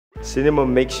Cinema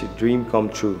makes your dream come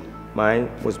true. Mine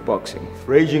was boxing.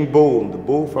 Raging Bull, the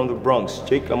bull from the Bronx,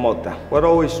 Jake LaMotta. What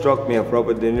always struck me of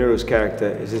Robert De Niro's character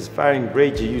is his firing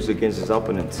rage he used against his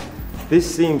opponents. This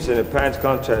seems in apparent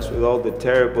contrast with all the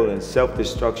terrible and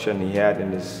self-destruction he had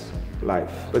in his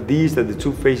life. But these are the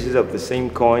two faces of the same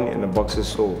coin in a boxer's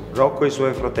soul. Rocco e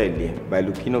suoi fratelli by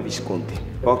Luchino Visconti.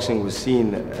 Boxing was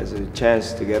seen as a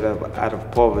chance to get out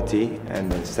of poverty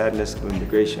and the sadness of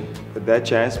immigration. But that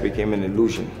chance became an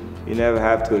illusion. You never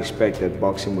have to expect that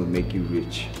boxing will make you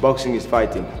rich. Boxing is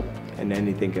fighting, and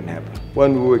anything can happen.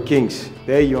 When we were kings,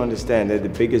 there you understand that the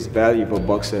biggest value of a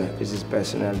boxer is his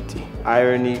personality.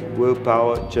 Irony,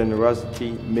 willpower,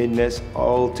 generosity, meanness,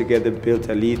 all together built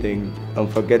a leading,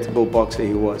 unforgettable boxer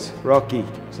he was. Rocky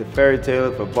is a fairy tale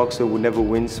of a boxer who never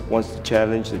wins, wants to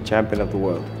challenge the champion of the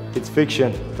world. It's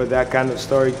fiction, but that kind of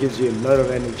story gives you a lot of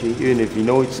energy, even if you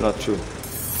know it's not true.